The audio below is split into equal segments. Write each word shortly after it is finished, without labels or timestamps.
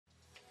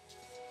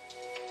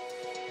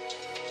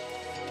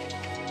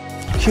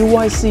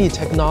QYSEA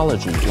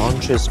technology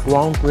launches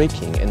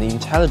groundbreaking and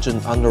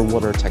intelligent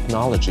underwater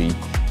technology,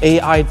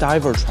 AI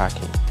diver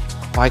tracking.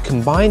 By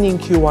combining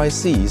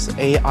QYSEA's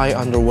AI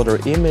underwater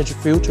image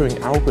filtering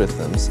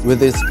algorithms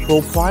with its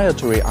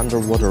proprietary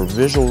underwater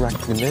visual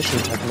recognition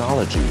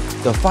technology,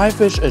 the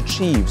FIFISH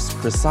achieves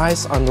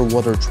precise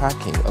underwater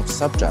tracking of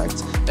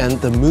subjects and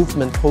the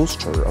movement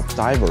posture of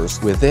divers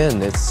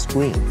within its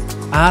screen.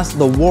 As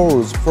the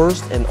world's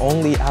first and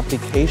only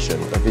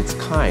application of its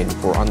kind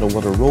for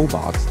underwater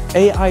robots,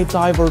 AI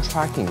diver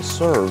tracking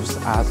serves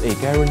as a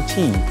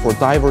guarantee for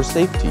diver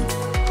safety,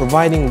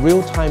 providing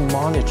real-time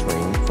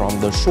monitoring from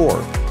the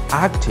shore,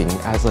 acting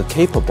as a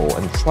capable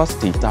and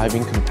trusty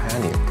diving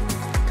companion.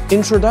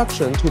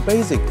 Introduction to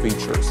basic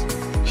features.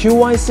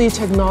 QYSEA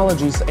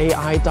Technology's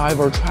AI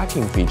diver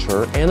tracking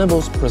feature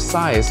enables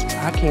precise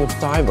tracking of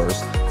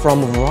divers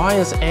from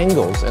various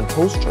angles and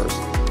postures,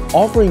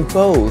 offering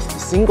both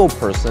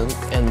single-person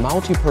and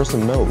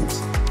multi-person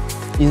modes.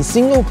 In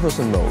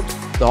single-person mode,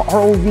 the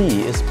ROV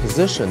is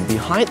positioned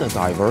behind the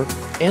diver,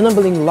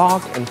 enabling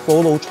lock and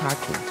follow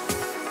tracking.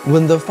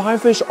 When the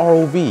FIFISH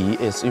ROV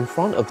is in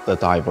front of the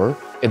diver,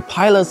 it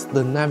pilots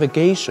the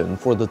navigation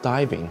for the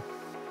diving.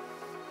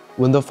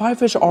 When the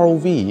FIFISH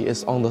ROV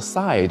is on the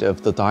side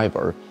of the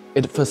diver,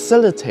 it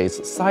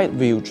facilitates side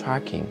view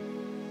tracking.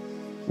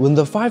 When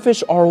the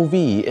FIFISH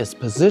ROV is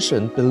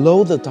positioned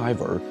below the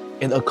diver,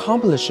 it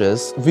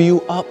accomplishes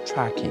view-up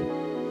tracking.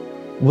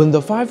 When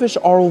the FIFISH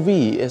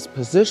ROV is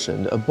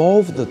positioned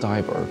above the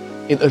diver,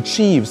 it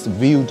achieves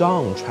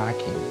view-down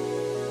tracking.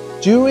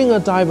 During a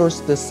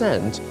diver's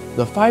descent,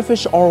 the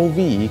FIFISH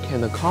ROV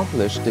can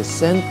accomplish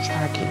descent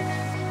tracking.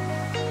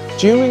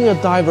 During a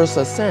diver's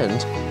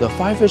ascent, the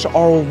FIFISH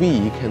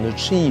ROV can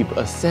achieve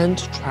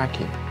ascent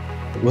tracking.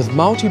 With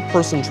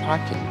multi-person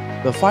tracking,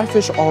 the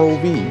FIFISH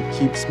ROV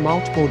keeps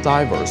multiple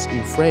divers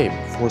in frame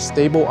for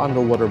stable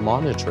underwater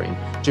monitoring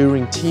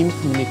during team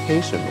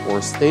communication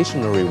or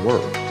stationary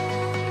work.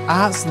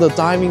 As the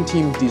diving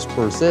team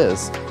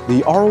disperses,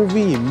 the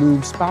ROV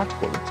moves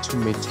backward to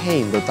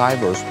maintain the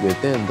divers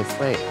within the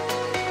frame.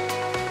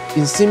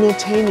 In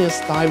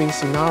simultaneous diving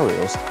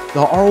scenarios,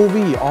 the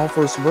ROV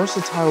offers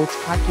versatile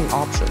tracking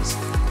options.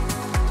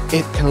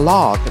 It can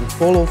lock and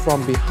follow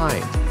from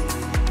behind,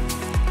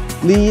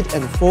 lead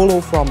and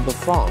follow from the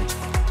front,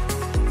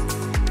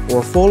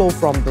 or follow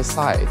from the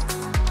side.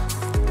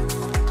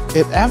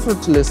 It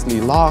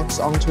effortlessly locks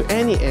onto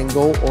any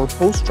angle or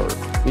posture,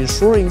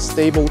 ensuring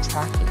stable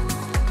tracking.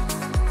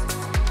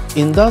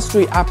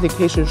 Industry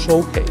Application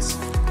Showcase.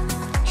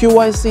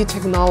 QYSEA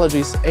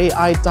Technology's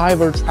AI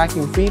diver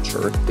tracking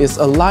feature is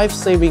a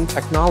life-saving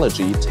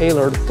technology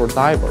tailored for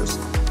divers,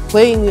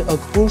 playing a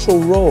crucial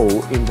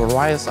role in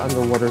various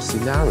underwater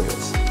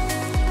scenarios.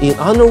 In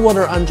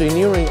underwater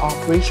engineering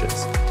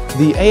operations,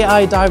 the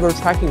AI diver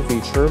tracking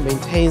feature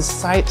maintains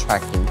side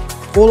tracking,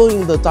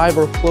 following the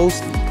diver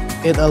closely.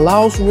 It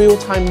allows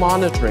real-time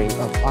monitoring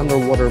of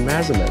underwater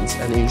measurements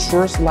and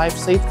ensures life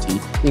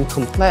safety in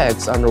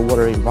complex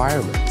underwater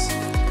environments.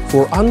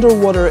 For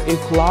underwater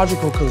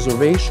ecological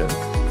conservation,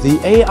 the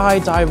AI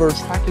diver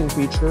tracking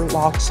feature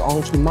locks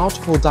onto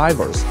multiple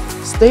divers,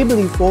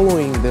 stably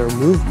following their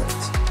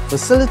movements,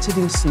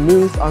 facilitating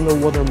smooth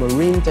underwater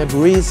marine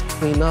debris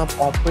cleanup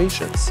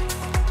operations.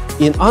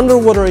 In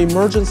underwater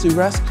emergency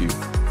rescue,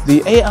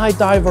 the AI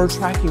diver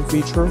tracking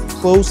feature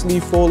closely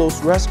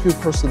follows rescue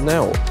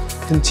personnel,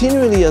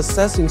 continually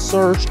assessing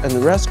search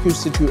and rescue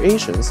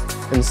situations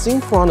and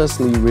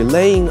synchronously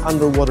relaying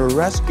underwater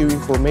rescue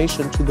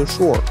information to the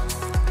shore.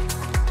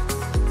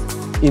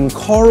 In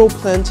coral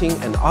planting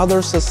and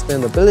other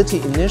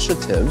sustainability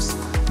initiatives,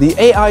 the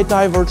AI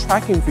diver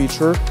tracking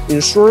feature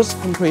ensures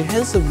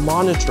comprehensive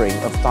monitoring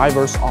of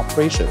divers'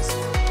 operations.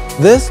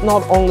 This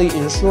not only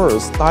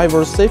ensures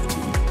diver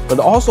safety, but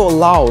also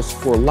allows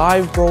for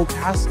live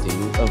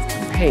broadcasting of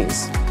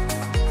campaigns.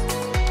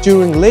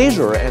 During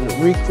leisure and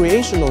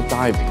recreational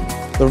diving,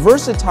 the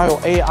versatile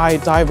AI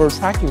diver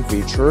tracking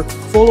feature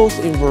follows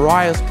in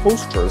various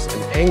postures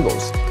and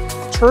angles,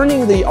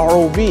 turning the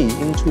ROV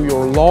into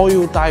your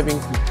loyal diving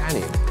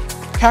companion,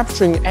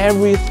 capturing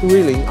every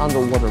thrilling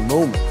underwater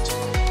moment.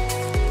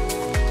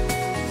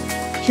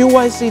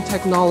 QYSEA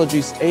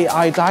Technology's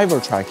AI diver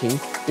tracking,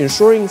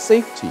 ensuring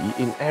safety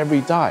in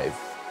every dive.